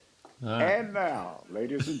And now,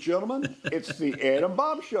 ladies and gentlemen, it's the Ed and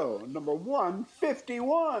Bob Show, number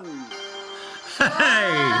 151.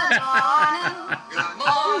 Hey! Good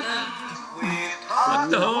morning. We What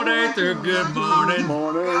the whole day through? Good morning. Good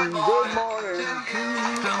morning. Good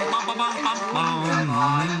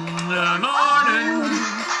morning.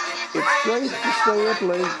 It's great to stay up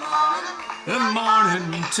late. Good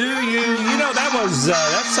morning to you. You know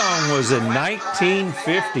that song was in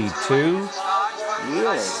 1952.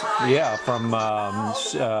 Really? Yeah, from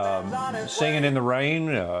Singing in the Rain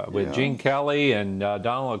with Gene Kelly and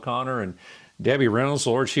Donald O'Connor and Debbie Reynolds.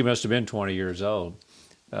 Lord, she must have been 20 years old.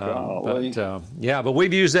 But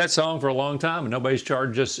we've used that song for a long time, and nobody's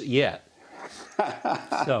charged us yet.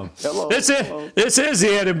 So Hello. This is the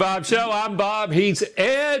Ed and Bob Show. I'm Bob. He's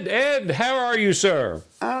Ed. Ed, how are you, sir?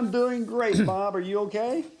 I'm doing great, Bob. Are you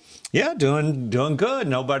okay? Yeah, doing good.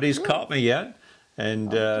 Nobody's caught me yet.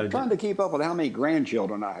 And I'm trying to keep up with how many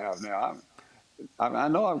grandchildren I have now. I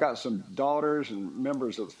know I've got some daughters and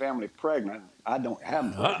members of the family pregnant. I don't have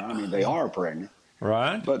them pregnant. I mean, they are pregnant.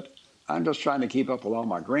 Right. But I'm just trying to keep up with all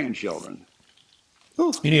my grandchildren.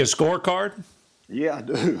 You need a scorecard? Yeah, I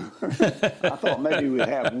do. I thought maybe we'd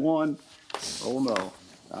have one. Oh, no.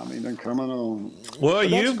 I mean, they're coming on. Well,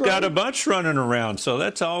 you've got a bunch running around, so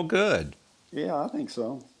that's all good. Yeah, I think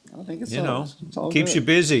so. I think it's It's all keeps good. you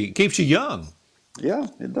busy, keeps you young. Yeah,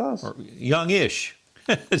 it does. Or youngish.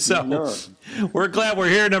 So we're glad we're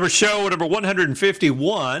here. Show number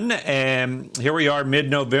 151, and here we are,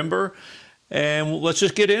 mid-November, and let's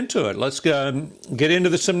just get into it. Let's get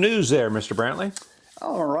into some news there, Mr. Brantley.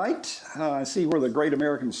 All right. I see where the Great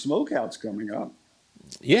American Smokeout's coming up.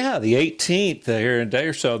 Yeah, the 18th here in a day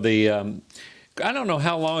or so. I don't know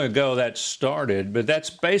how long ago that started, but that's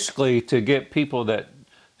basically to get people that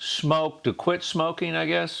smoke to quit smoking, I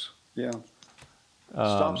guess. Yeah.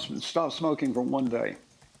 Stop smoking for one day.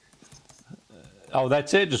 Oh,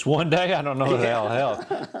 that's it? Just one day? I don't know the hell.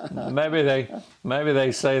 Maybe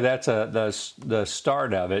they say that's the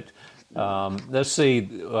start of it. Let's see.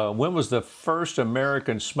 When was the first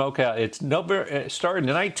American Smokeout? It started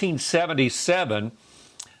in 1977.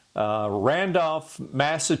 Randolph,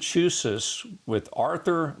 Massachusetts, with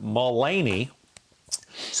Arthur Mullaney,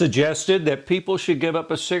 suggested that people should give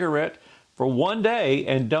up a cigarette for one day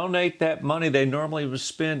and donate that money they normally would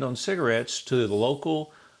spend on cigarettes to the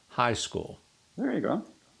local high school. There you go.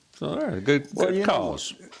 So there, good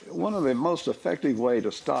cause. One of the most effective ways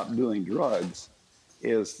to stop doing drugs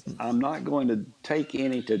is I'm not going to take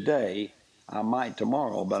any today. I might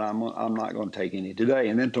tomorrow, but I'm not going to take any today.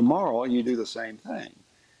 And then tomorrow you do the same thing.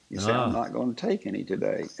 You say, I'm not going to take any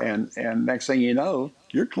today. And next thing you know,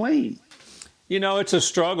 you're clean. You know, it's a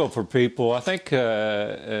struggle for people. I think,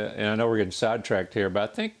 and I know we're getting sidetracked here, but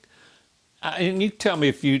I think, and you tell me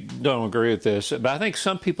if you don't agree with this, but I think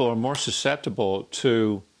some people are more susceptible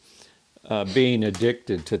to being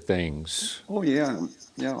addicted to things. Oh, yeah.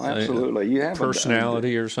 Yeah, absolutely. You have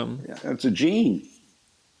personality or something? Yeah, it's a gene.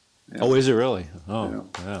 Yeah. Oh, is it really? Oh,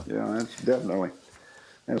 yeah. Yeah,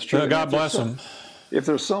 that's true. Well, God bless them. If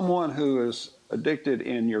there's someone who is addicted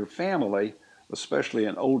in your family, especially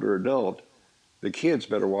an older adult, the kids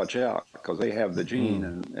better watch out because they have the gene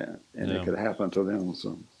and it could happen to them.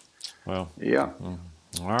 So, well, yeah.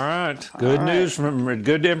 All right. Good news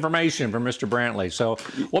good information from Mr. Brantley. So,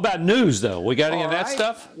 what about news though? We got any of that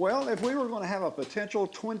stuff? Well, if we were going to have a potential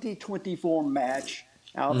 2024 match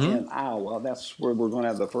out in Iowa, that's where we're going to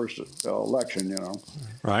have the first election.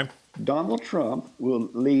 Right. Donald Trump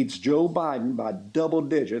leads Joe Biden by double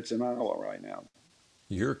digits in Iowa right now.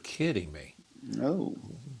 You're kidding me. No.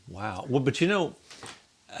 Wow. Well, but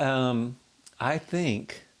I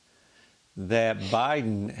think that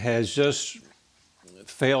Biden has just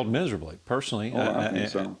failed miserably, personally. I think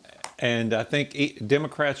so. And I think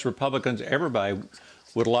Democrats, Republicans, everybody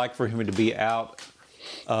would like for him to be out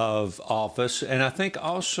of office. And I think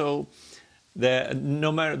also that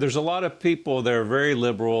there's a lot of people that are very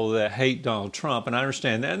liberal that hate Donald Trump, and I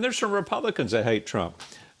understand that. And there's some Republicans that hate Trump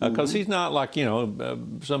because he's not like,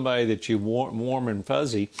 somebody that you warm and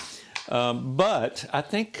fuzzy. But I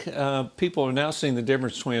think people are now seeing the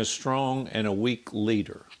difference between a strong and a weak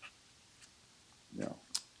leader. Yeah.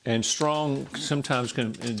 And strong sometimes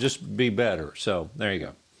can just be better. So there you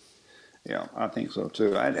go. Yeah, I think so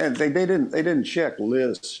too. And they didn't check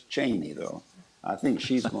Liz Cheney though. I think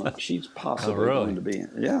she's possibly going to be.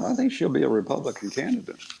 Yeah, I think she'll be a Republican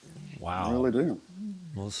candidate. Wow. I really do.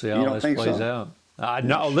 We'll see how this plays out.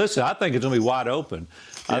 Listen, I think it's going to be wide open.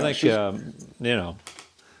 Yeah, I think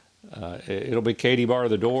it'll be Katie bar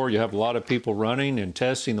the door. You have a lot of people running and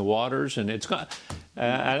testing the waters, and it's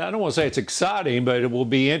I don't want to say it's exciting, but it will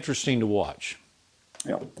be interesting to watch.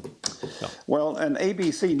 Yeah. Well, an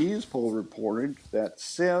ABC News poll reported that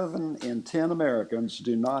 7 in 10 Americans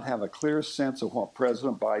do not have a clear sense of what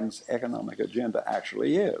President Biden's economic agenda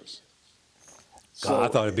actually is. God, I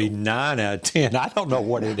So, thought it'd be 9 out of 10. I don't know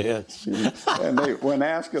what it is. and they, when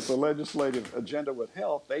asked if the legislative agenda would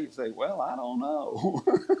help, they say, "Well, I don't know."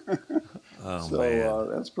 Oh, So man.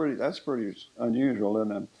 that's pretty unusual,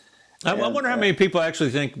 isn't it? I And wonder how many people actually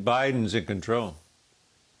think Biden's in control.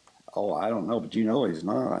 oh, I don't know, but you know he's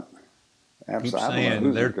not. Keep Absolutely, I don't know saying who's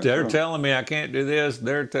in they're control. telling me I can't do this.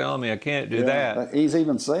 They're telling me I can't do Yeah, that. he's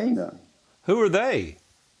even saying that. Who are they?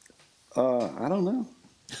 I don't know.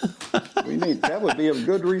 We need that would be a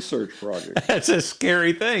good research project. That's a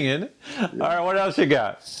scary thing, isn't it? Yeah. All right, what else you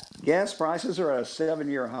got? Gas prices are at a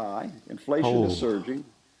 7-year high. Inflation Oh, is surging.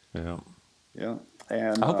 yeah. Yeah,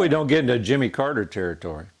 and I hope we don't get into Jimmy Carter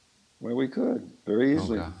territory. well, we could very Oh,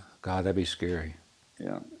 easily. God, that'd be scary.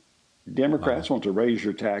 Yeah. Democrats want to raise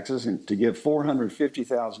your taxes and to give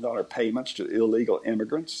 $450,000 payments to illegal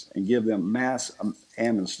immigrants and give them mass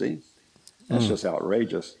amnesty. That's just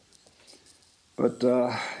outrageous. But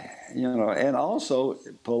and also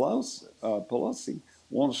Pelosi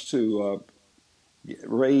wants to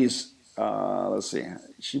raise. Let's see,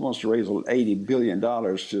 she wants to raise $80 billion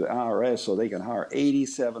to the IRS so they can hire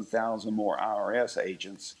 87,000 more IRS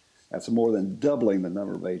agents. That's more than doubling the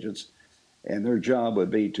number of agents. And their job would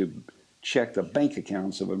be to check the bank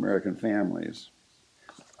accounts of American families.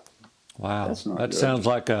 Wow, That's not that good. sounds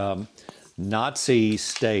like a Nazi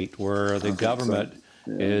state where the government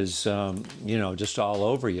Yeah. is, just all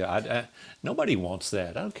over you. Nobody wants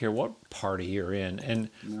that. I don't care what party you're in. And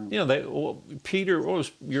Peter, what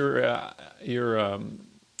was your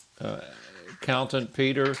accountant,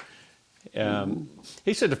 Peter?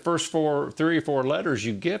 He said the first 3 or 4 letters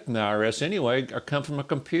you get from the IRS anyway come from a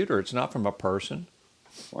computer. It's not from a person.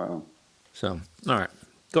 Wow. So, all right,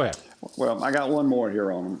 go ahead. Well, I got one more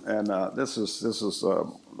here on them, and this is the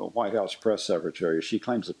White House press secretary. She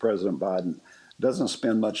claims that President Biden doesn't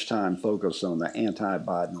spend much time focused on the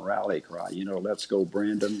anti-Biden rally cry. Let's go,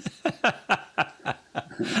 Brandon.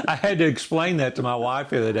 I had to explain that to my wife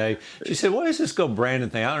the other day. She said, "What is this go Brandon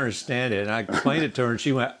thing? I don't understand it." And I explained it to her, and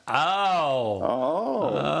she went, "Oh,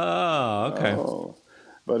 okay." Oh.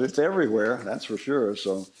 But it's everywhere, that's for sure.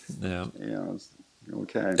 So, Yeah.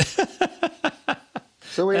 okay.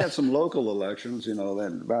 So we had some local elections,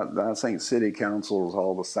 I think city council is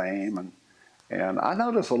all the same. And I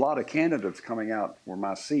noticed a lot of candidates coming out for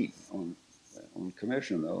my seat on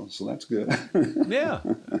commission, though, so that's good. Yeah.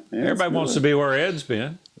 Everybody wants to be where Ed's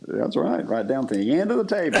been. That's right down to the end of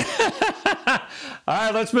the table. All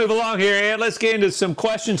right, let's move along here, Ed. Let's get into some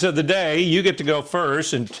questions of the day. You get to go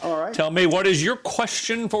first and All right. tell me, what is your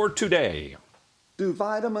question for today? Do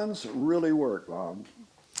vitamins really work, Bob?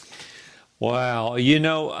 Well,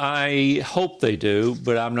 I hope they do,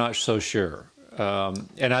 but I'm not so sure.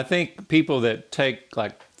 And I think people that take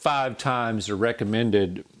like 5 times the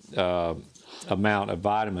recommended amount of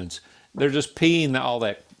vitamins, they're just peeing all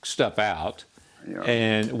that stuff out. Yeah.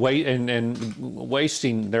 And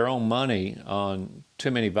wasting their own money on too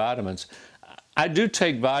many vitamins. I do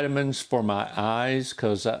take vitamins for my eyes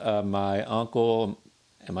because my uncle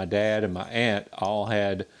and my dad and my aunt all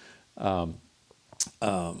had, the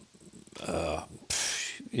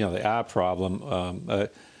eye problem.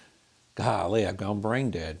 Golly, I've gone brain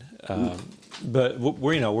dead. But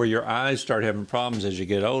where your eyes start having problems as you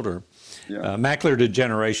get older. Yeah. Macular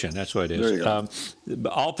degeneration, that's what it is. There you go.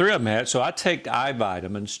 All 3 of them had. So I take eye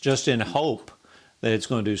vitamins just in hope that it's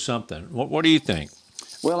going to do something. What do you think?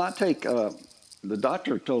 Well, I take, the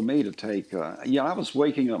doctor told me to take, I was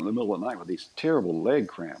waking up in the middle of the night with these terrible leg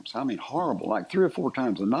cramps. I mean, horrible, like 3 or 4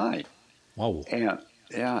 times a night. Whoa. And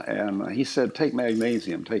he said, take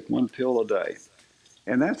magnesium, take 1 pill a day.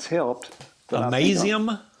 And that's helped.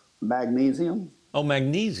 Magnesium? Magnesium. Oh,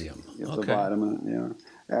 magnesium. It's Okay. a vitamin,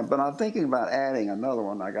 yeah. But I'm thinking about adding another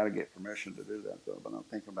one. I got to get permission to do that, though. But I'm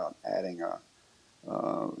thinking about adding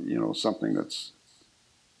something that's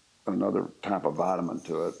another type of vitamin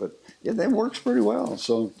to it. But that works pretty well.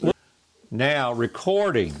 So Now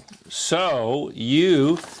recording, so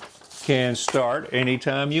you can start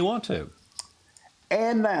anytime you want to.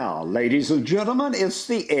 And now, ladies and gentlemen, it's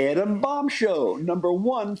the Ed and Bob Show, number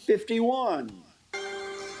 151.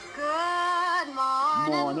 Good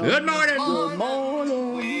morning. Good morning. Good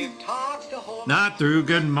morning. We've talked a whole Not through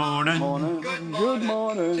good morning. Good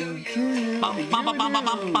morning to you. Bum, bum, bum, bum,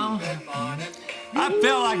 bum, bum. I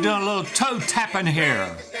feel like doing a little toe tapping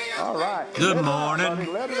here. All right. Good Let it out, morning.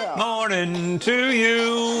 buddy. Let it out. Morning to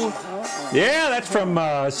you. Yeah, that's from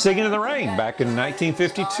Singing in the Rain back in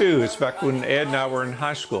 1952. It's back when Ed and I were in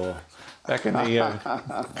high school. back in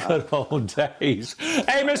the good old days.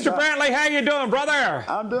 Hey, Mr. Brantley, how you doing, brother?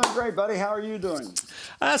 I'm doing great, buddy. How are you doing?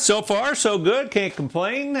 So far, so good. Can't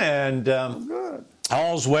complain, and Oh, good.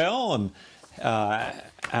 all's well and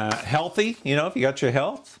healthy. You know, if you got your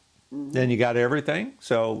health, then you got everything.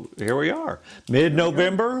 So here we are,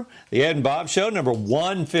 mid-November, the Ed and Bob Show, number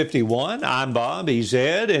 151. I'm Bob, he's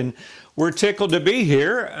Ed, and we're tickled to be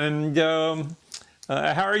here. And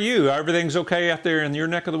how are you? Everything's okay out there in your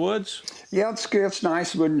neck of the woods? Yeah, it's good. It's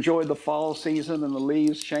nice. We enjoyed the fall season and the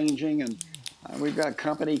leaves changing, and we've got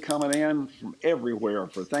company coming in from everywhere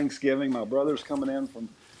for Thanksgiving. My brother's coming in from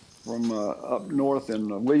up north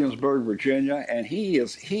in Williamsburg, Virginia, and he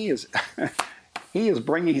is he is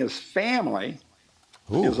bringing his family,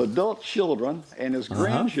 his adult children, and his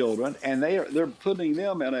grandchildren, and they're putting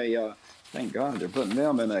them in a thank God they're putting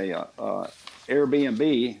them in a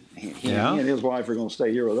Airbnb. He and his wife are going to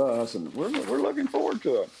stay here with us, and we're looking forward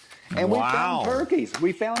to it. And we found turkeys.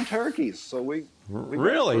 We found turkeys, so we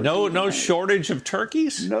really no shortage of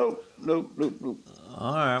turkeys. Nope.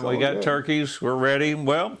 All right, we got turkeys. We're ready.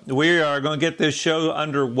 Well, we are going to get this show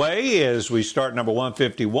underway as we start number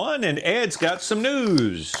 151, and Ed's got some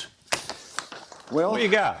news. Well, what do you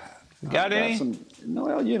got? Got any?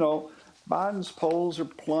 Well, you know, Biden's polls are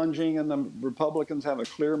plunging, and the Republicans have a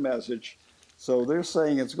clear message. So they're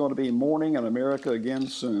saying it's going to be morning in America again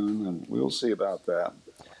soon, and we'll see about that.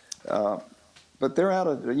 But they're out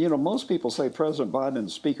of, you know, most people say President Biden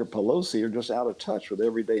and Speaker Pelosi are just out of touch with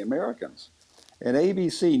everyday Americans. An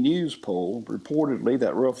ABC News poll reportedly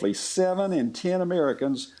that roughly 7 in 10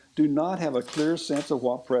 Americans do not have a clear sense of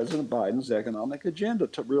what President Biden's economic agenda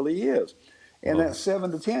really is. And that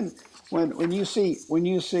 7 to 10, when you see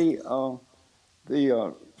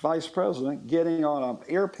the vice president getting on an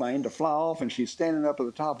airplane to fly off and she's standing up at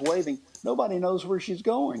the top waving, nobody knows where she's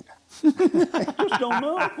going. They just don't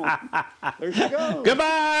know. There she goes.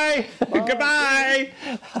 Goodbye. Goodbye.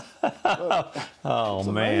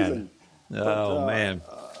 Oh, man. Man.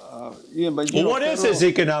 Yeah, but well, what is his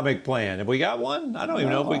economic plan? Have we got one? I don't even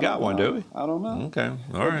know if we got one, do we? I don't know. Okay,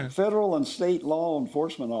 all right. Federal and state law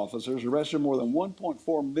enforcement officers arrested more than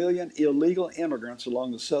 1.4 million illegal immigrants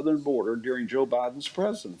along the southern border during Joe Biden's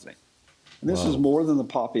presidency. And this is more than the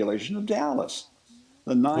population of Dallas.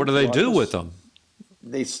 What do they do with them?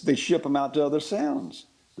 They ship them out to other towns.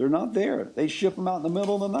 They're not there. They ship them out in the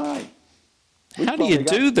middle of the night. How do you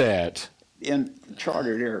do that? In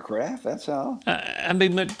chartered aircraft, that's how. I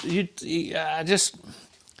mean, but I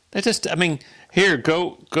mean, here,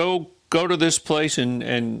 go to this place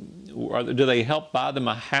and do they help buy them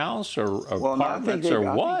a house or apartments or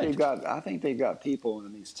what? I think they've got people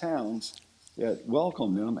in these towns that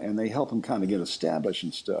welcome them and they help them kind of get established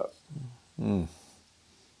and stuff.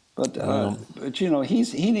 But you know,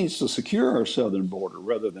 he needs to secure our southern border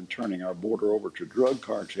rather than turning our border over to drug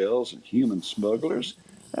cartels and human smugglers.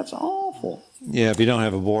 That's awful. Yeah, if you don't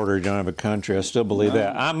have a border, you don't have a country. I still believe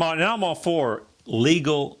that. I'm all for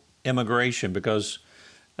legal immigration because,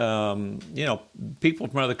 you know, people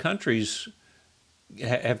from other countries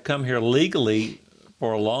have come here legally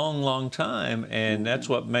for a long, long time, and that's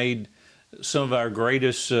what made some of our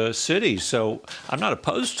greatest cities. So I'm not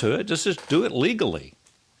opposed to it. Just do it legally.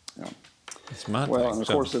 Yeah. It's my thing. And of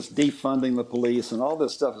course, it's defunding the police, and all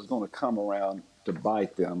this stuff is going to come around to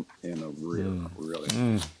bite them in a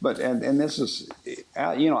really. But and this is,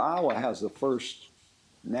 you know, Iowa has the first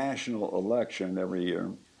national election every year,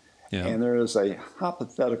 and there is a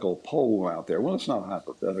hypothetical poll out there. Well, it's not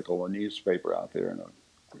hypothetical. A newspaper out there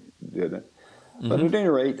did it. But at any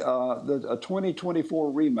rate, a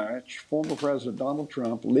 2024 rematch, former President Donald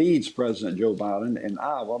Trump leads President Joe Biden in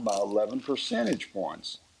Iowa by 11 percentage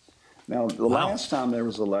points. Now, the last time there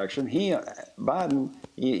was an election, he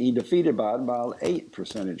defeated Biden by 8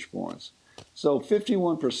 percentage points. So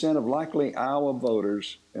 51% of likely Iowa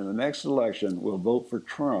voters in the next election will vote for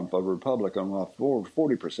Trump, a Republican, while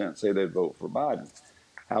 40% say they'd vote for Biden.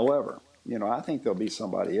 However, you know, I think there'll be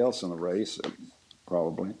somebody else in the race,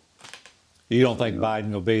 probably. You don't think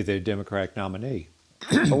Biden will be the Democratic nominee?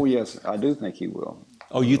 Oh, yes, I do think he will.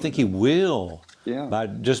 Oh, you think he will? Yeah.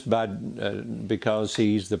 Because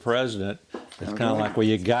he's the president, it's kind of like, well,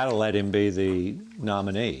 you got to let him be the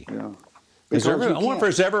nominee. Yeah. I wonder if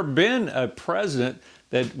there's ever been a president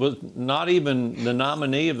that was not even the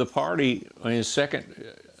nominee of the party on his second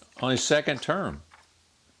term.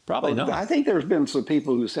 Probably not. I think there's been some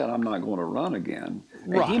people who said, "I'm not going to run again."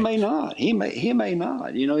 Right. He may not. He may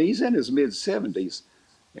not. You know, he's in his mid-70s,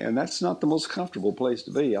 and that's not the most comfortable place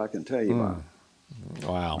to be. I can tell you that.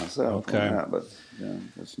 Wow. myself on Okay. that, but yeah,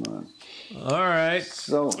 it's not. All right.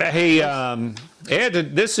 So Hey,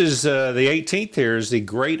 Ed, this is the 18th here is the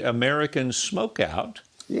Great American Smokeout.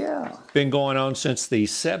 yeah, Been going on since the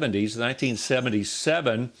 70s,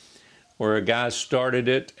 1977, where a guy started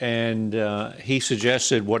it, and he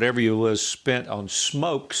suggested whatever you was spent on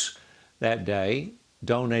smokes that day,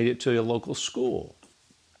 donate it to a local school.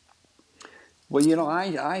 well,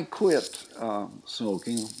 I quit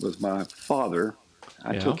smoking with my father.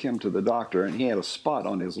 I Yeah. took him to the doctor, and he had a spot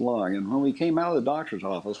on his lung. And when we came out of the doctor's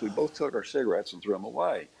office, we both took our cigarettes and threw them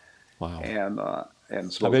away, Wow. and I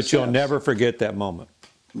smoked bet you'll since. never forget that moment.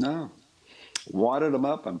 No, wadded them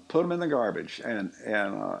up and put them in the garbage, and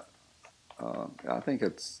I think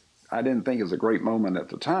I didn't think it was a great moment at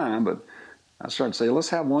the time, but I started to say, let's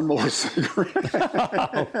have one more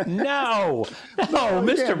cigarette. No, No, you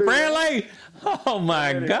Mr. can't do that. Brantley. Oh my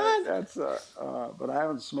Anyway, God. but I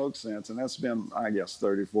haven't smoked since, and that's been, I guess,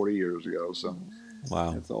 30, 40 years ago. So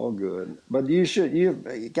Wow. it's all good. But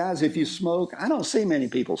you guys, if you smoke, I don't see many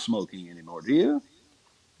people smoking anymore. Do you?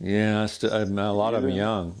 Yeah, a lot You of them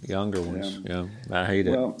do? younger Yeah. ones. Yeah, I hate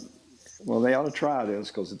it. Well, well, they ought to try this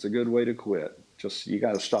because it's a good way to quit. Just you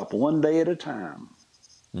got to stop one day at a time.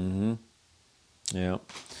 Hmm. Yeah,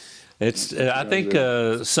 it's. That's what you I got to think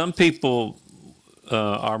do. some people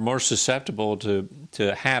are more susceptible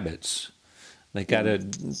to habits. They got Yeah, to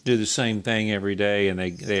do the same thing every day, and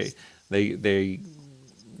they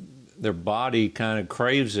their body kind of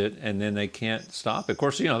craves it, and then they can't stop it. Of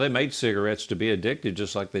course, they made cigarettes to be addicted,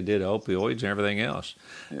 just like they did opioids and everything else.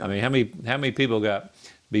 I yeah. mean, how many people got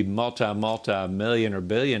be multi million or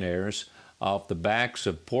billionaires off the backs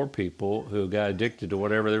of poor people who got addicted to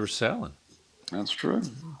whatever they were selling? That's true.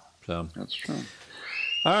 So, That's true.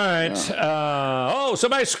 all Yeah. right.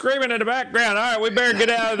 Somebody's screaming in the background. All right, we better get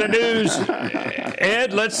out of the news.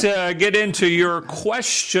 Ed, let's get into your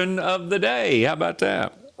question of the day. How about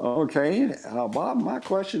that? Okay, Bob, my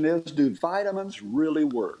question is, do vitamins really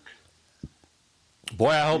work? Boy,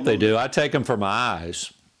 I You hope they know that? do. I take them for my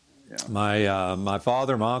eyes. Yeah. My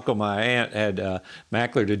father, my uncle, my aunt had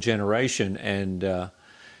macular degeneration, and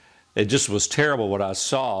it just was terrible what I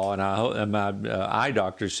saw. And my eye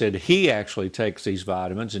doctor said he actually takes these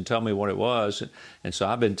vitamins and tell me what it was. And so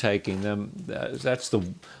I've been taking them. That's the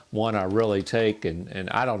one I really take, and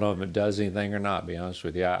I don't know if it does anything or not. To be honest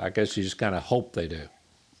with you, I guess you just kind of hope they do.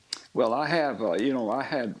 Well, I have, I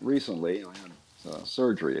had recently, I had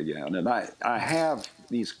surgery again, and I have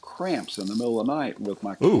these cramps in the middle of the night with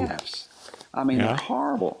my Ooh, calves. I mean, they're yeah.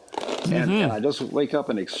 horrible. And I just wake up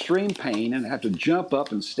in extreme pain and have to jump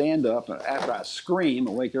up and stand up after I scream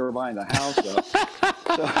and wake everybody in the house up.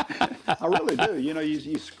 So I really do.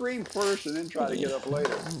 You scream first and then try to get up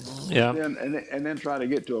later, Yeah. and then try to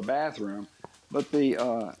get to a bathroom. But the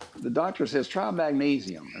doctor says try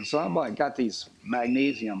magnesium, and so I've got these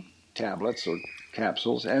magnesium tablets or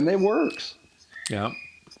capsules, and it works Yeah.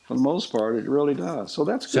 for the most part. It really does. So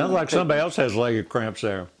that's good. Sounds I like take somebody them. else has leg cramps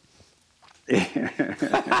there.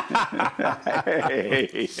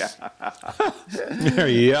 Hey, Are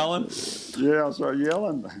you yelling? yeah, so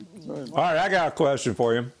yelling. All right, I got a question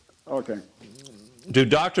for you. Okay. Do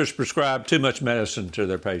doctors prescribe too much medicine to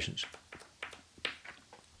their patients?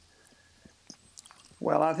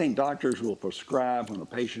 Well, I think doctors will prescribe when a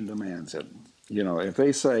patient demands it. If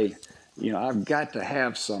they say, I've got to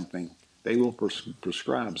have something, they will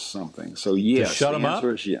prescribe something. So To yes, shut the them answer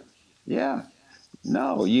up? is yeah. Yeah.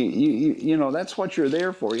 No, that's what you're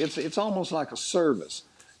there for. It's almost like a service.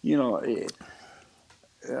 You know,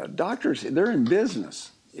 Doctors, they're in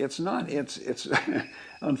business. It's not. It's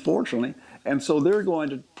unfortunately, and so they're going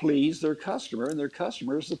to please their customer, and their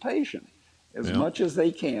customer is the patient. As Yeah. much as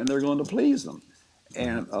they can, they're going to please them,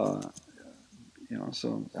 Yeah. and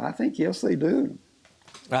so I think yes, they do.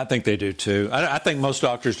 I think they do too. I think most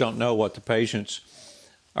doctors don't know what the patients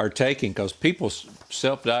are taking because people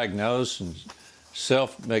self-diagnose and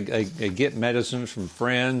they get medicines from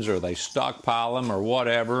friends or they stockpile them or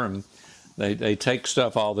whatever, and they take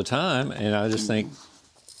stuff all the time. And I just think,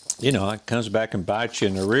 Mhm. it comes back and bites you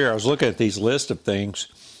in the rear. I was looking at these list of things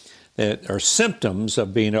that are symptoms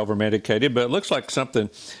of being over medicated, but it looks like something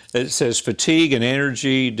that says fatigue and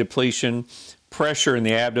energy depletion, pressure in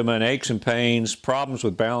the abdomen, aches and pains, problems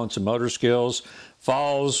with balance and motor skills,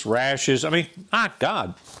 falls, rashes. I mean, my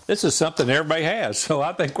God, this is something everybody has. So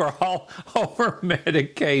I think we're all over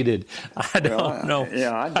medicated. I Well, don't know.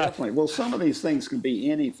 yeah, I definitely. Well, some of these things can be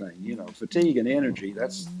anything. Fatigue and energy.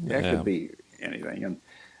 That Yeah. could be anything, and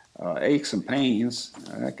aches and pains.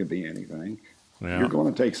 That could be anything. you're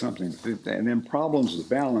going to take something. And then problems with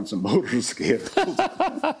balance and motor skills.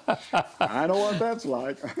 I know what that's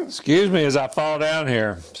like. Excuse me as I fall down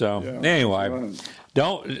here. So Yeah, anyway,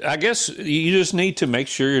 I guess you just need to make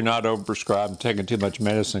sure you're not overprescribed and taking too much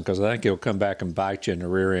medicine, because I think it'll come back and bite you in the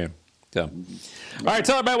rear end. So, all right,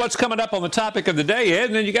 tell everybody what's coming up on the topic of the day, Ed,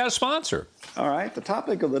 and then you got a sponsor. All right, the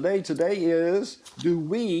topic of the day today is, do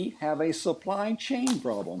we have a supply chain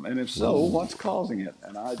problem? And if so, what's causing it?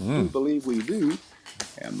 And I do believe we do.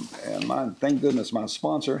 And thank goodness my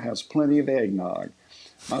sponsor has plenty of eggnog.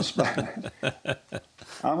 I'm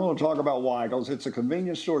going to talk about Weigel's. It's a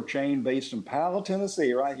convenience store chain based in Powell,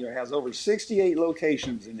 Tennessee, right here. It has over 68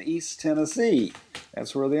 locations in East Tennessee.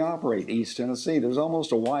 That's where they operate, East Tennessee. There's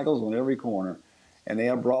almost a Weigel's on every corner. And they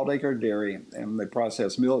have Broadacre Dairy, and they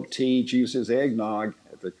process milk, tea, juices, eggnog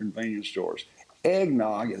at the convenience stores.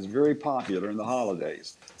 Eggnog is very popular in the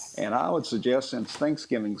holidays. And I would suggest, since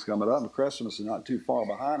Thanksgiving's coming up and Christmas is not too far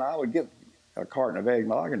behind, I would get a carton of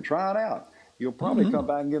eggnog and try it out. You'll probably come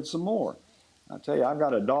back and get some more. I tell you, I've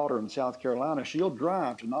got a daughter in South Carolina. She'll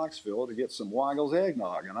drive to Knoxville to get some Weigel's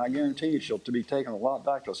eggnog, and I guarantee you she'll be taking a lot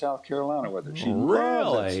back to South Carolina with her. She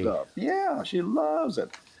loves that stuff. Yeah, she loves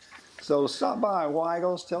it. So stop by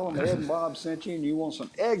Weigel's, tell them Ed and Bob sent you, and you want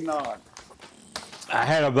some eggnog. I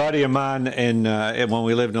had a buddy of mine, when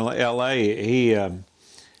we lived in L.A.,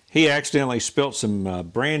 he accidentally spilt some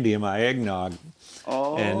brandy in my eggnog.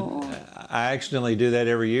 Oh. And I accidentally do that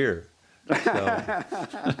every year. So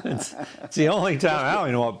it's the only time. I don't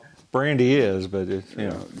even know what brandy is, but it's,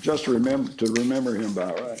 just remember him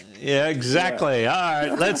by, right? Yeah, exactly. Yeah. All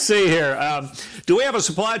right, let's see here. Do we have a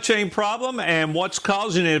supply chain problem, and what's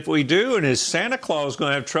causing it if we do? And is Santa Claus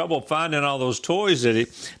going to have trouble finding all those toys that he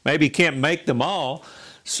maybe can't make them all?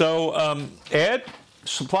 So, Ed,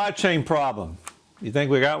 supply chain problem. You think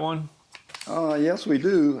we got one? Yes, we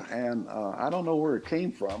do, and I don't know where it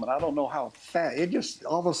came from, and I don't know how fast. It just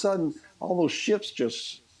all of a sudden, all those ships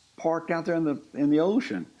just parked out there in the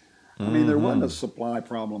ocean. I mean, there wasn't a supply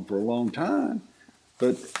problem for a long time,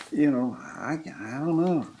 but I don't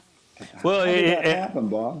know. Well, how did that happen,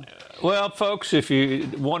 Bob? Well, folks, if you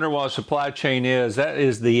wonder what a supply chain is, that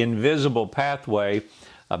is the invisible pathway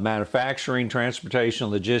of manufacturing, transportation,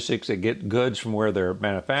 logistics that get goods from where they're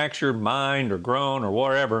manufactured, mined, or grown, or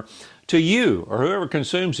whatever, to you or whoever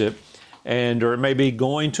consumes it, or it may be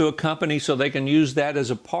going to a company so they can use that as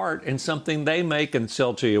a part in something they make and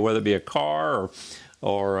sell to you, whether it be a car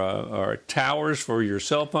or towers for your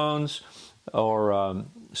cell phones or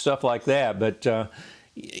stuff like that. But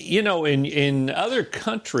in other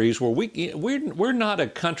countries where we're not a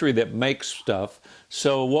country that makes stuff,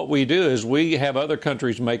 so what we do is we have other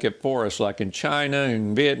countries make it for us, like in China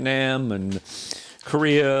and Vietnam and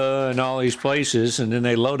Korea and all these places, and then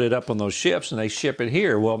they load it up on those ships and they ship it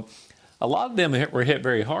here. Well, a lot of them were hit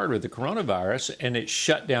very hard with the coronavirus, and it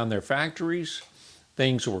shut down their factories.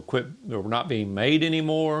 Things were not being made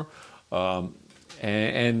anymore, and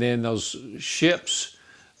then those ships,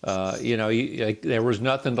 there was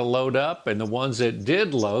nothing to load up, and the ones that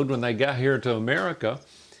did load when they got here to America,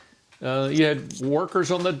 you had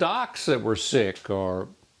workers on the docks that were sick or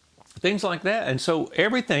things like that, and so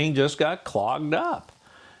everything just got clogged up.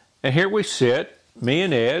 And here we sit, me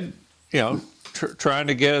and Ed, trying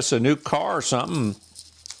to get us a new car or something,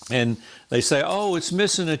 and they say, "Oh, it's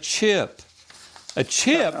missing a chip." A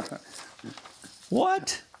chip?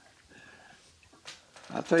 What?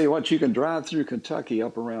 I'll tell you what, you can drive through Kentucky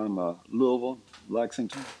up around Louisville,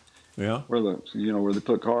 Lexington. Yeah. Where they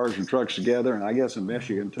put cars and trucks together, and I guess in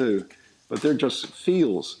Michigan too. But they're just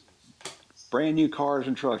fields, brand new cars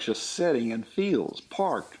and trucks just sitting in fields,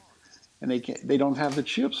 parked, and they don't have the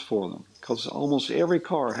chips for them because almost every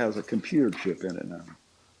car has a computer chip in it now.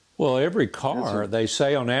 Well, every car, they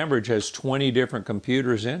say on average, has 20 different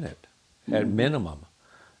computers in it. At minimum.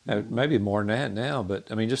 Maybe more than that now, but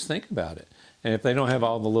I mean, just think about it. And if they don't have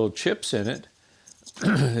all the little chips in it,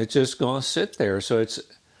 it's just going to sit there. So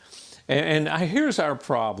here's our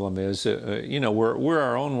problem is, we're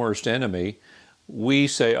our own worst enemy. We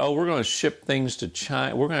say, oh, we're going to ship things to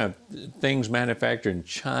China. We're going to have things manufactured in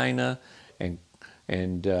China and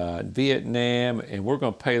Vietnam, and we're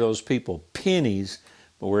going to pay those people pennies,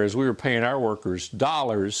 whereas we were paying our workers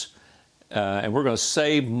dollars, and we're going to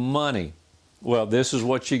save money. Well, this is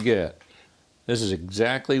what you get. This is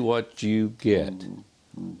exactly what you get.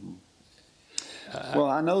 Well,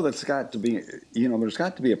 I know that's got to be, there's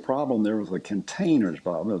got to be a problem there with the containers,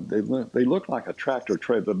 Bob. They look like a tractor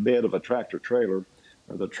trailer, the bed of a tractor trailer,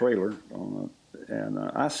 or the trailer. And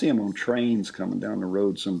I see them on trains coming down the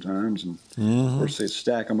road sometimes, and of course they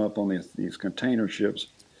stack them up on these container ships.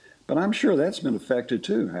 But I'm sure that's been affected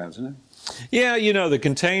too, hasn't it? Yeah, the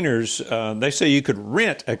containers, they say you could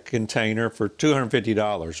rent a container for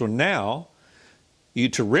 $250. Well, now,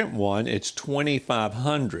 to rent one, it's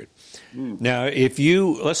 $2,500. Now,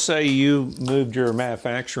 let's say you moved your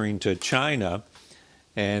manufacturing to China,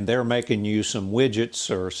 and they're making you some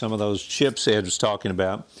widgets or some of those chips Ed was talking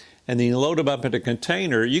about, and then you load them up in a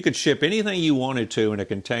container, you could ship anything you wanted to in a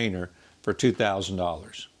container for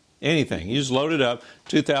 $2,000. Anything. You just load it up,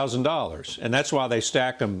 $2,000. And that's why they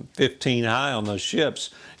stack them 15 high on those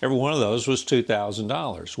ships. Every one of those was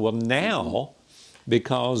 $2,000. Well, now,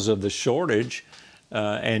 because of the shortage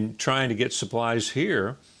and trying to get supplies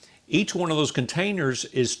here, each one of those containers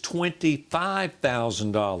is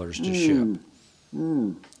 $25,000 to ship.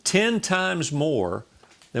 10 times more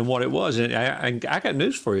than what it was. And I got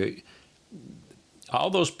news for you.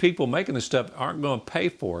 All those people making this stuff aren't going to pay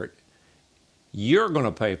for it. You're going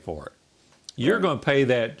to pay for it. You're going to pay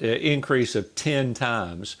that increase of 10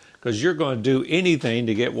 times because you're going to do anything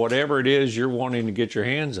to get whatever it is you're wanting to get your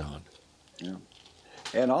hands on. Yeah.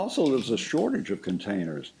 And also there's a shortage of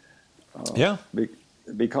containers. Yeah.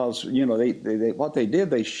 Because, what they did,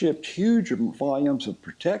 they shipped huge volumes of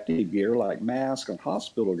protective gear like masks and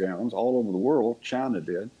hospital gowns all over the world. China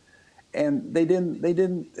did. And they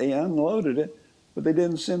unloaded it, but they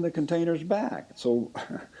didn't send the containers back. So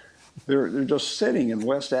they're just sitting in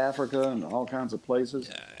West Africa and all kinds of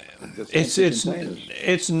places.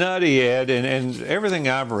 It's nutty, Ed, and everything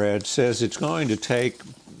I've read says it's going to take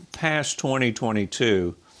past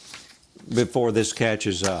 2022 before this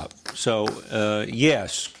catches up. So,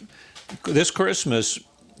 yes, this Christmas,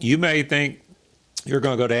 you may think you're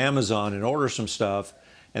going to go to Amazon and order some stuff,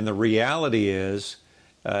 and the reality is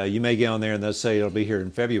you may get on there and they'll say it'll be here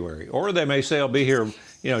in February. Or they may say it'll be here,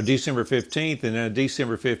 December 15th, and then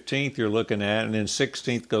December 15th you're looking at, and then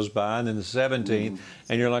 16th goes by, and then the 17th,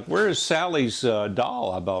 and you're like, where is Sally's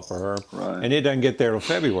doll I bought for her? Right. And it doesn't get there till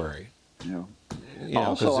February. Yeah.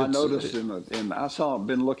 Also, I noticed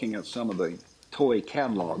been looking at some of the toy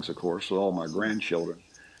catalogs, of course, with all my grandchildren.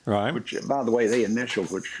 Right. Which, by the way, they initial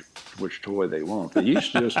which toy they want. They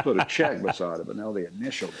used to just put a check beside it, but now they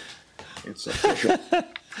initial it. It's official.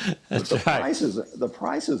 But the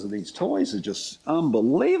prices of these toys are just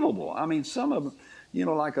unbelievable. I mean, some of them,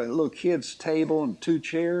 like a little kid's table and 2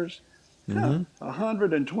 chairs,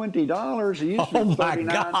 $120. It used to be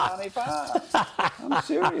 $39.95. I'm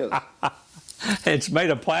serious. It's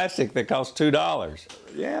made of plastic that costs $2.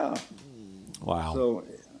 Yeah. Wow. So,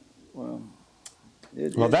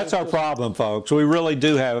 that's our problem, folks. We really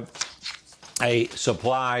do have a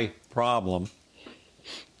supply problem,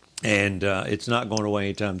 and it's not going away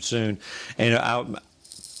anytime soon. And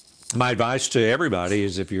my advice to everybody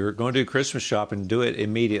is if you're going to do Christmas shopping, do it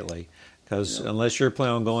immediately. Because unless you're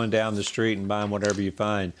planning on going down the street and buying whatever you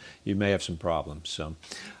find, you may have some problems. So,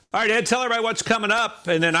 all right, Ed, tell everybody what's coming up,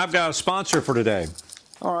 and then I've got a sponsor for today.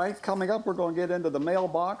 All right, coming up, we're going to get into the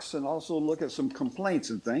mailbox and also look at some complaints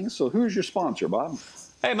and things. So who's your sponsor, Bob?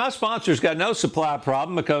 Hey, my sponsor's got no supply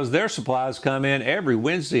problem because their supplies come in every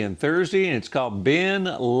Wednesday and Thursday, and it's called Bin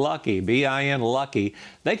Lucky, B-I-N Lucky.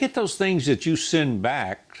 They get those things that you send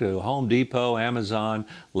back to Home Depot, Amazon,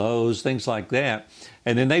 Lowe's, things like that,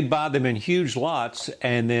 and then they buy them in huge lots,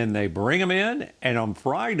 and then they bring them in, and on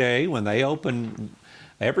Friday, when they open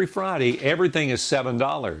every Friday, everything is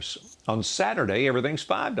 $7. On Saturday, everything's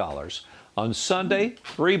 $5. On Sunday,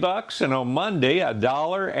 $3, and on Monday,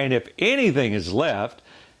 $1. And if anything is left,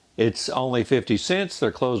 it's only 50 cents.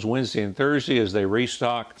 They're closed Wednesday and Thursday as they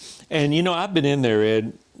restock. And I've been in there,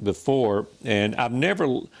 Ed, before, and I've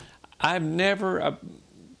never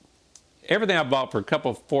everything I bought for a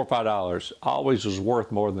couple of $4 or $5 always was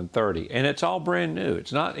worth more than 30. And it's all brand new.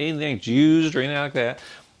 It's not anything that's used or anything like that.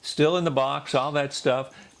 Still in the box, all that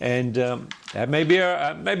stuff. And that may be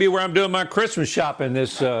where I'm doing my Christmas shopping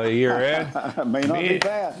this year, Ed. May not be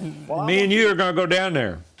bad. Well, me and you are going to go down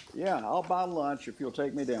there. Yeah, I'll buy lunch if you'll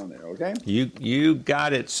take me down there, okay? You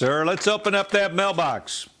got it, sir. Let's open up that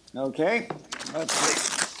mailbox. Okay. Let's see.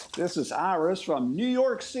 This is Iris from New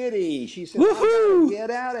York City. She said, I gotta get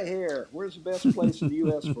out of here. Where's the best place in the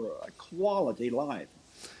U.S. for a quality life?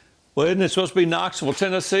 Well, isn't it supposed to be Knoxville,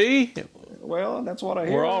 Tennessee? Well, that's what I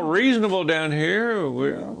hear. We're all reasonable down here.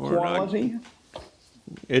 We're quality?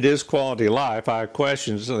 It is quality life. I have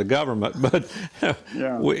questions of the government, but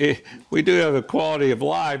we do have a quality of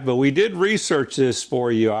life. But we did research this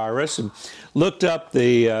for you, Iris, and looked up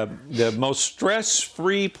the most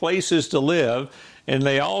stress-free places to live, and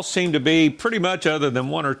they all seem to be pretty much, other than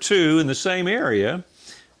one or two, in the same area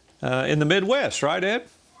in the Midwest, right, Ed?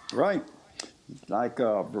 Right. Like,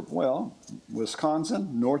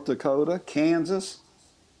 Wisconsin, North Dakota, Kansas,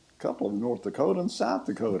 couple of North Dakota and South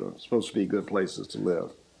Dakota supposed to be good places to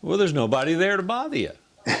live. Well, there's nobody there to bother you.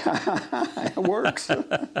 It works.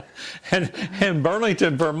 And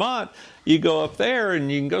Burlington, Vermont, you go up there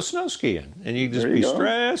and you can go snow skiing, and you just be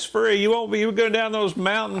stress free. You won't be. You go down those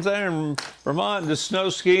mountains there in Vermont and just snow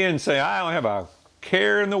skiing and say, I don't have a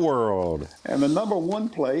care in the world. And the number one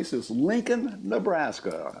place is Lincoln,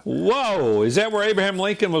 Nebraska. Whoa! Is that where Abraham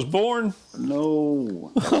Lincoln was born?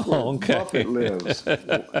 No, that's where Okay. Buffett lives.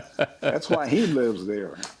 That's why he lives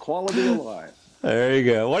there. Quality of life. There you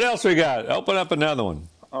go. What else we got? Open up another one.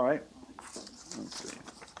 All right. Let's see.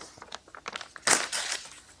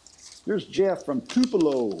 Here's Jeff from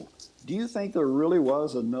Tupelo. Do you think there really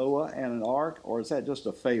was a Noah and an ark, or is that just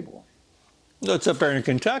a fable? No, it's up there in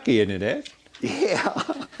Kentucky, isn't it, Ed?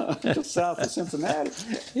 Yeah, just south of Cincinnati.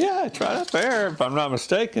 Yeah, it's right up there, if I'm not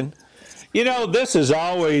mistaken. You know, this has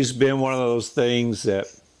always been one of those things that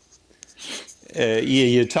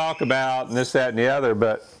you talk about and this, that, and the other,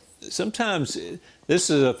 but sometimes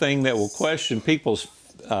this is a thing that will question people's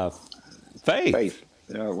faith. Faith.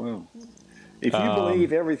 Yeah, well, if you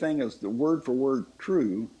believe everything is the word for word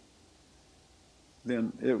true,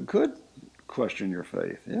 then it could question your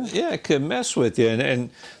faith. Yeah. Yeah, it could mess with you. And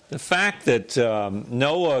the fact that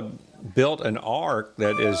Noah built an ark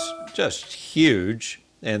that is just huge,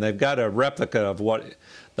 and they've got a replica of what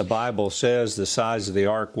the Bible says the size of the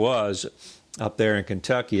ark was up there in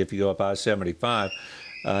Kentucky if you go up I-75.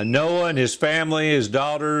 Noah and his family, his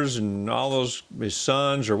daughters, and all those, his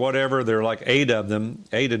sons or whatever, there are like 8 of them,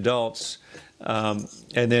 8 adults, and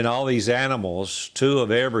then all these animals, 2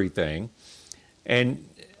 of everything. And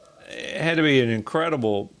it had to be an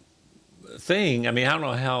incredible thing. I mean, I don't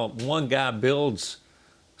know how one guy builds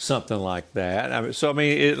something like that.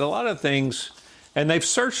 A lot of things, and they've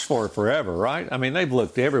searched for it forever, right? I mean, they've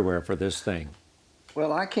looked everywhere for this thing.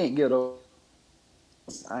 Well, I can't get over.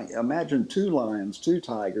 I imagine 2 lions, 2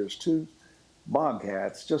 tigers, 2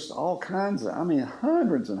 bobcats, just all kinds of. I mean,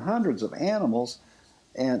 hundreds and hundreds of animals,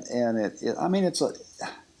 and it's a.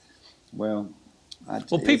 Well,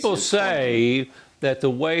 People say that the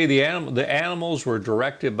way the animals were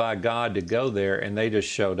directed by God to go there, and they just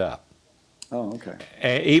showed up. Oh,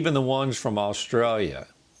 okay. Even the ones from Australia.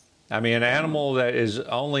 I mean, an animal that is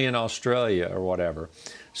only in Australia or whatever.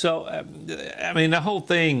 So, I mean, the whole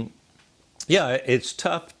thing, yeah, it's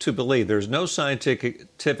tough to believe. There's no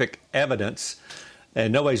scientific evidence,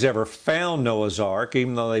 and nobody's ever found Noah's Ark,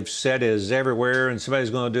 even though they've said it is everywhere, and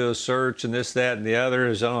somebody's going to do a search, and this, that, and the other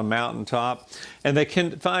is on a mountaintop. And they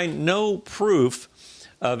can find no proof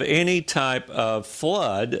of any type of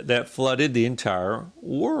flood that flooded the entire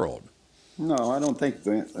world. No, I don't think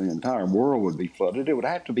the entire world would be flooded. It would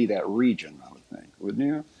have to be that region, I would think, wouldn't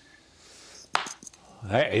you?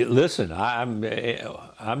 Hey, listen,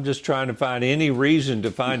 I'm just trying to find any reason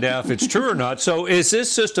to find out if it's true or not. So is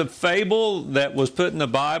this just a fable that was put in the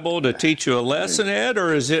Bible to teach you a lesson, Ed,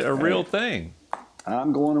 or is it a real thing?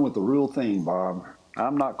 I'm going with the real thing, Bob.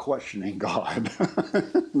 I'm not questioning God.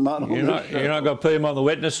 Not on You're not going to put him on the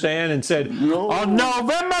witness stand and said, No. On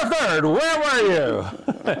November 3rd, where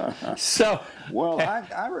were you? So, Well,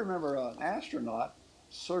 I remember an astronaut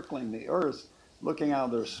circling the Earth, looking out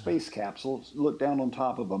of their space capsule, looked down on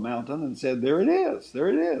top of a mountain and said, there it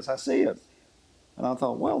is, I see it. And I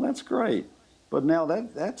thought, well, that's great. But now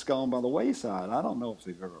that's gone by the wayside. I don't know if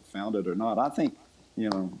they've ever found it or not. I think, I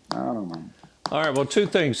don't know. all right, well, 2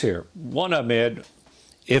 things here. One of them, Ed,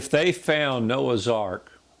 if they found Noah's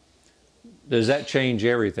Ark, does that change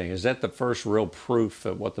everything? Is that the first real proof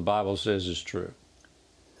of what the Bible says is true?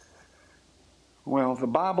 Well, the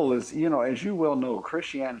Bible is, as you well know,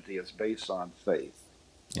 Christianity is based on faith.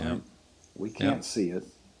 Yeah. Right? We can't see it,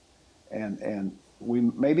 and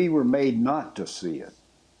we're made not to see it.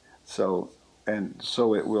 So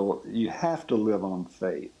it will. You have to live on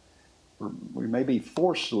faith. We may be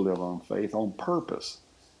forced to live on faith on purpose.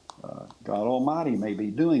 God Almighty may be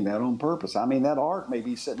doing that on purpose. I mean, that ark may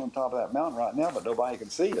be sitting on top of that mountain right now, but nobody can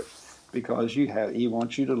see it because He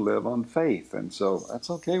wants you to live on faith, and so that's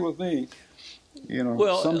okay with me.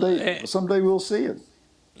 Well, someday we'll see it.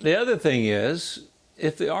 The other thing is,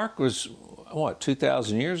 if the ark was,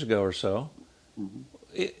 2,000 years ago or so,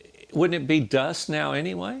 wouldn't it be dust now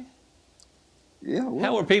anyway? Yeah. Well,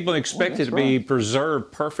 How are people expected to be right.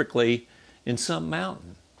 preserved perfectly in some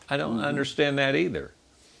mountain? I don't understand that either.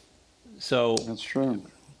 So That's true.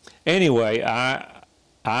 anyway,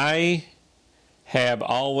 I have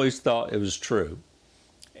always thought it was true,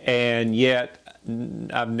 and yet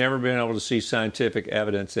I've never been able to see scientific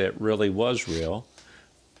evidence that it really was real.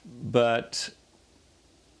 But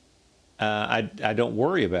I don't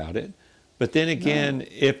worry about it. But then again,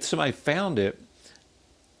 if somebody found it,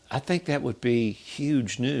 I think that would be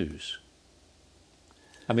huge news.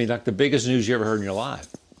 I mean, like the biggest news you ever heard in your life.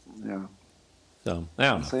 Yeah. So, I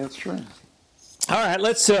don't I'd know. say it's true. All right,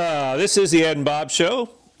 this is the Ed and Bob Show,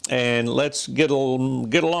 and let's get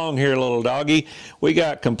along here, little doggy. We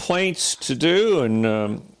got complaints to do,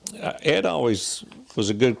 and Ed always was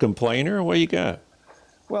a good complainer. What do you got?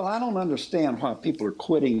 Well, I don't understand why people are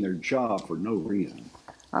quitting their job for no reason.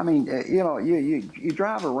 I mean, you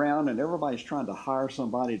drive around and everybody's trying to hire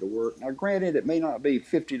somebody to work. Now, granted, it may not be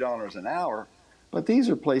 $50 an hour, but these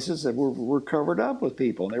are places that were covered up with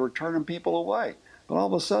people, and they were turning people away. But all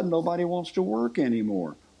of a sudden, nobody wants to work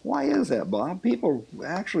anymore. Why is that, Bob? People are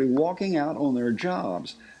actually walking out on their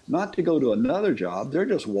jobs, not to go to another job. They're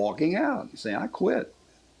just walking out and saying, I quit.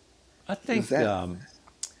 I think that,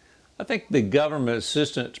 I think the government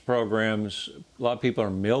assistance programs, a lot of people are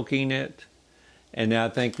milking it. And I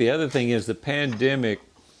think the other thing is the pandemic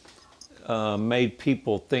made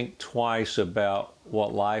people think twice about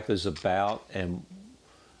what life is about and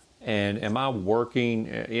am I working?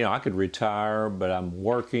 You know, I could retire, but I'm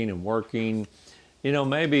working and working. You know,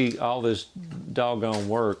 maybe all this doggone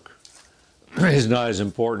work is not as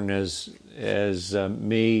important as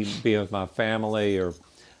me being with my family, or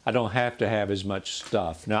I don't have to have as much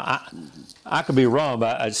stuff. Now, I could be wrong,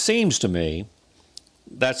 but it seems to me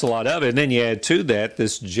that's a lot of it. And then you add to that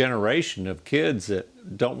this generation of kids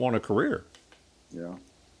that don't want a career. Yeah,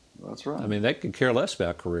 that's right. I mean, they could care less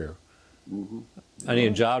about career. Mm-hmm. I need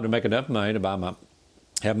a job to make enough money to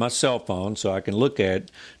have my cell phone so I can look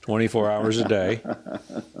at 24 hours a day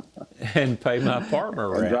and pay my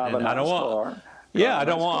apartment rent. Drive a nice car. Yeah, I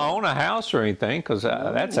don't want to own a house or anything because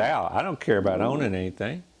that's out. I don't care about owning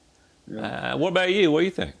anything. Yeah. What about you? What do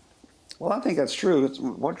you think? Well, I think that's true.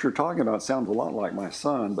 What you're talking about sounds a lot like my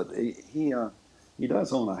son, but he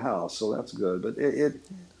does own a house, so that's good. But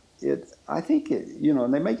I think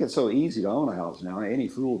and they make it so easy to own a house now. Any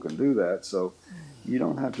fool can do that, so you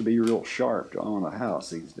don't have to be real sharp to own a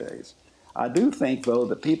house these days. I do think, though,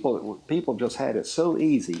 that people just had it so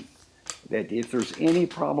easy that if there's any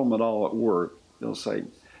problem at all at work, they'll say,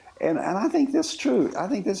 and I think this is true. I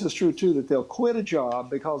think this is true too, that they'll quit a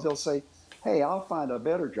job because they'll say, hey, I'll find a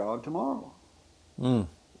better job tomorrow.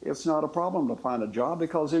 It's not a problem to find a job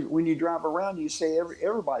because when you drive around, you say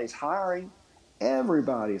everybody's hiring.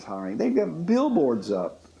 Everybody's hiring. They've got billboards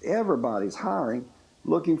up. Everybody's hiring,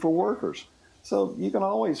 looking for workers. So you can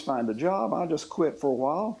always find a job. I'll just quit for a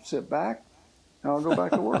while, sit back, and I'll go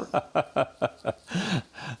back to work.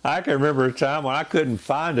 I can remember a time when I couldn't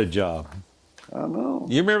find a job. I know.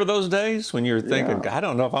 You remember those days when you were thinking, I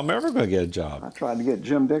don't know if I'm ever going to get a job? I tried to get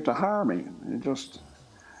Jim Dick to hire me. You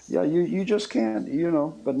just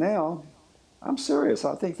can't, But now, I'm serious.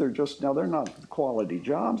 I think they're not quality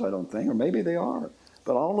jobs, I don't think, or maybe they are.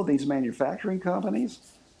 But all of these manufacturing companies.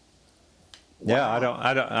 Wow.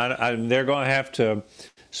 Yeah, they're going to have to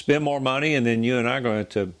spend more money, and then you and I are going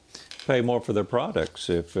to pay more for their products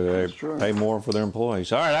if they pay more for their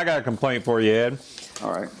employees. All right, I got a complaint for you, Ed.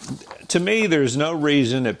 All right. To me, there's no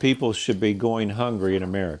reason that people should be going hungry in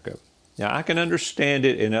America. Now, I can understand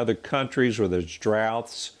it in other countries where there's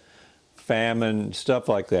droughts, famine, stuff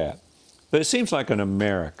like that. But it seems like in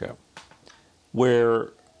America, where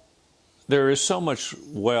there is so much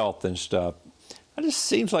wealth and stuff, it just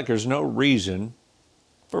seems like there's no reason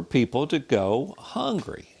for people to go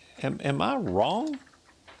hungry. Am I wrong?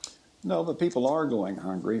 No, but people are going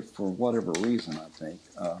hungry for whatever reason, I think.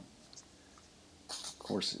 Of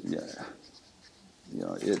course, yeah.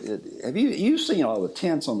 Have you seen all the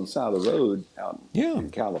tents on the side of the road out in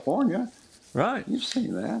California? Right. You've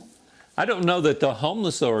seen that. I don't know that the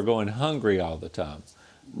homeless, though, are going hungry all the time.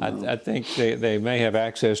 No. I think they may have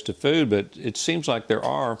access to food, but it seems like there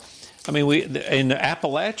are. I mean, in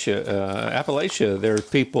Appalachia, there are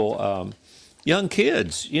people, young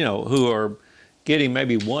kids, who are getting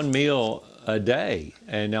maybe one meal a day,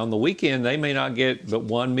 and on the weekend they may not get but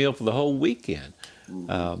one meal for the whole weekend.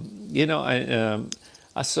 I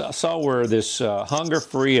saw where this Hunger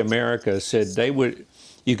Free America said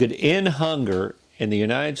you could end hunger in the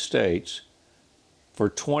United States for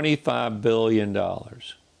 $25 billion.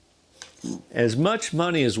 As much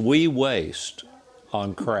money as we waste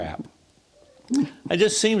on crap. It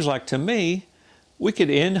just seems like to me we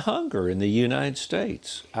could end hunger in the United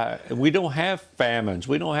States. We don't have famines.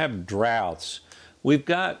 We don't have droughts. We've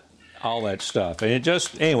got all that stuff. And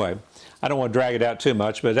anyway, I don't want to drag it out too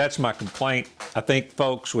much, but that's my complaint. I think,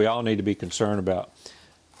 folks, we all need to be concerned about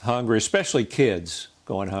hunger, especially kids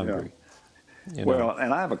going hungry. Yeah. Well,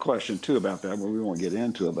 and I have a question, too, about that. We won't get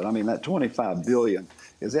into it. But, I mean, that $25 billion,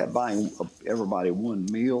 is that buying everybody one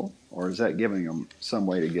meal, or is that giving them some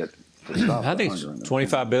way to get to stop I the think hunger in it's the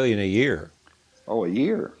 25 billion a year. Oh, a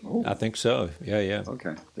year. Oh, I think so. Yeah.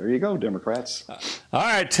 okay. There you go, Democrats. All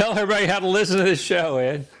right, tell everybody how to listen to this show,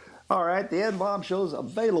 Ed. All right, the Ed and Bob Show is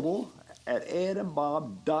available at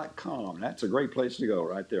EdandBob.com. That's a great place to go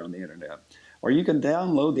right there on the internet. Or you can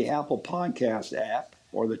download the Apple Podcast app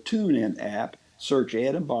or the TuneIn app, search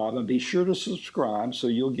Ed and Bob, and be sure to subscribe so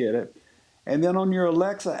you'll get it. And then on your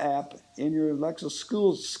Alexa app, in your Alexa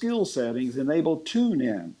skill settings, enable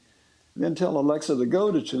TuneIn. Then tell Alexa to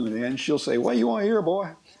go to TuneIn. She'll say, "What do you want to hear, boy?"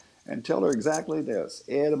 And tell her exactly this,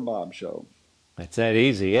 Ed and Bob Show. It's that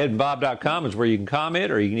easy. EdandBob.com is where you can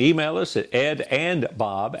comment, or you can email us at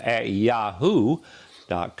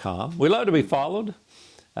edandbob@yahoo.com. We love to be followed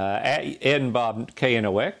at Ed and Bob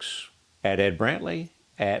KNOX, at Ed Brantley,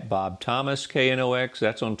 at Bob Thomas KNOX.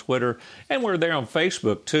 That's on Twitter. And we're there on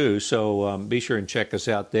Facebook, too. So be sure and check us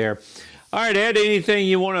out there. All right, Ed, anything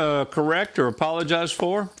you want to correct or apologize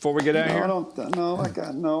for before we get out of here? I've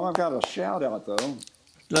got a shout out, though.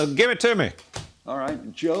 No, give it to me. All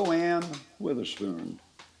right, Joanne Witherspoon.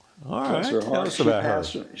 All right, Bless her tell heart. us about her.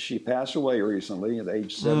 She passed away recently at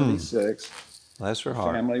age 76. Bless her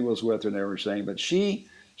heart. Family was with her and everything, but she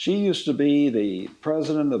used to be the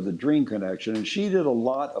president of the Dream Connection, and she did a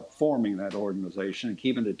lot of forming that organization and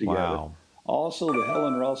keeping it together. Wow. Also, the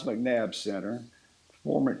Helen Ross McNabb Center.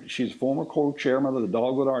 She's former co-chairman of the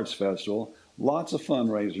Dogwood Arts Festival. Lots of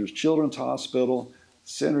fundraisers, Children's Hospital,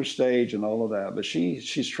 Center Stage, and all of that. But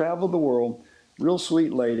she's traveled the world. Real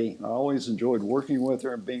sweet lady. I always enjoyed working with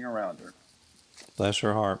her and being around her. Bless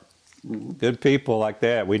her heart. Good people like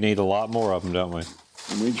that. We need a lot more of them, don't we?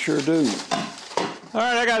 And we sure do. All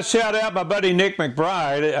right, I got to shout out my buddy Nick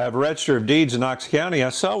McBride of Register of Deeds in Knox County. I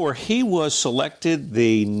saw where he was selected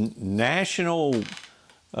the National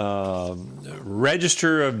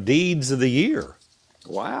Register of Deeds of the Year.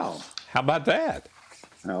 Wow. How about that?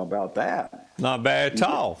 How about that? Not bad at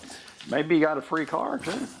all. Maybe you got a free car,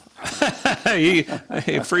 too.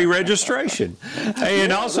 Free registration. Hey,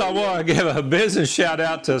 and also I want to give a business shout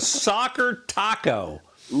out to Soccer Taco.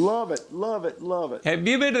 Love it, love it, love it. Have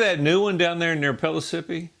you been to that new one down there near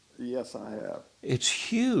Pellissippi? Yes, I have. It's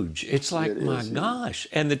huge. It's like, my gosh,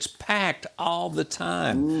 and it's packed all the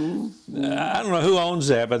time. I don't know who owns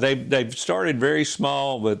that, but they've started very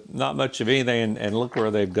small with not much of anything, and look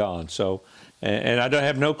where they've gone. So, and I don't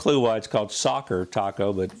have no clue why it's called Soccer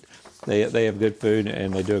Taco, but they have good food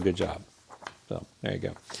and they do a good job. So there you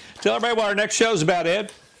go. Tell everybody what our next show is about,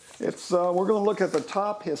 Ed. It's we're going to look at the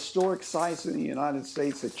top historic sites in the United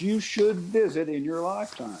States that you should visit in your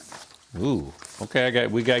lifetime. Ooh, okay.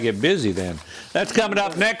 We got to get busy then. That's coming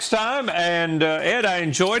up next time. And Ed, I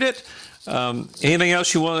enjoyed it. Anything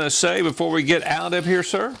else you want to say before we get out of here,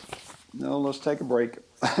 sir? No, let's take a break.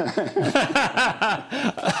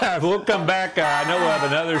 We'll come back. I know we'll have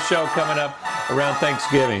another show coming up around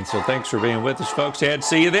Thanksgiving. So thanks for being with us, folks. Ed,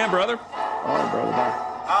 see you then, brother. All right, brother. Bye.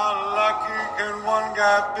 How lucky can one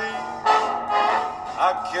guy be?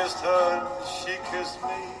 I kissed her and she kissed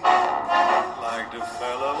me. Like the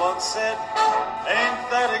fella once said, ain't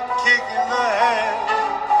that a kick in the head?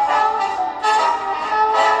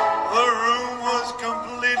 The room was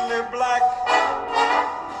completely black.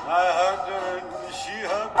 I hugged her and she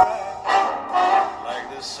hugged back. Like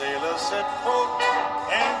the sailor said, quote,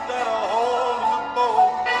 ain't that a hole in the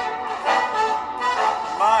boat?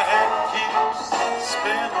 My head keeps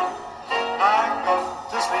spinning. I go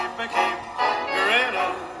to sleep and keep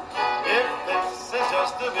grinning. If this is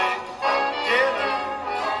just a beginning,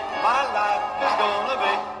 my life is gonna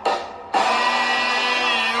be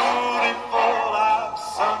beautiful. I've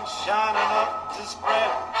sunshine enough to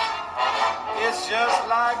spread. It's just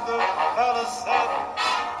like the fella said.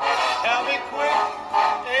 Tell me quick,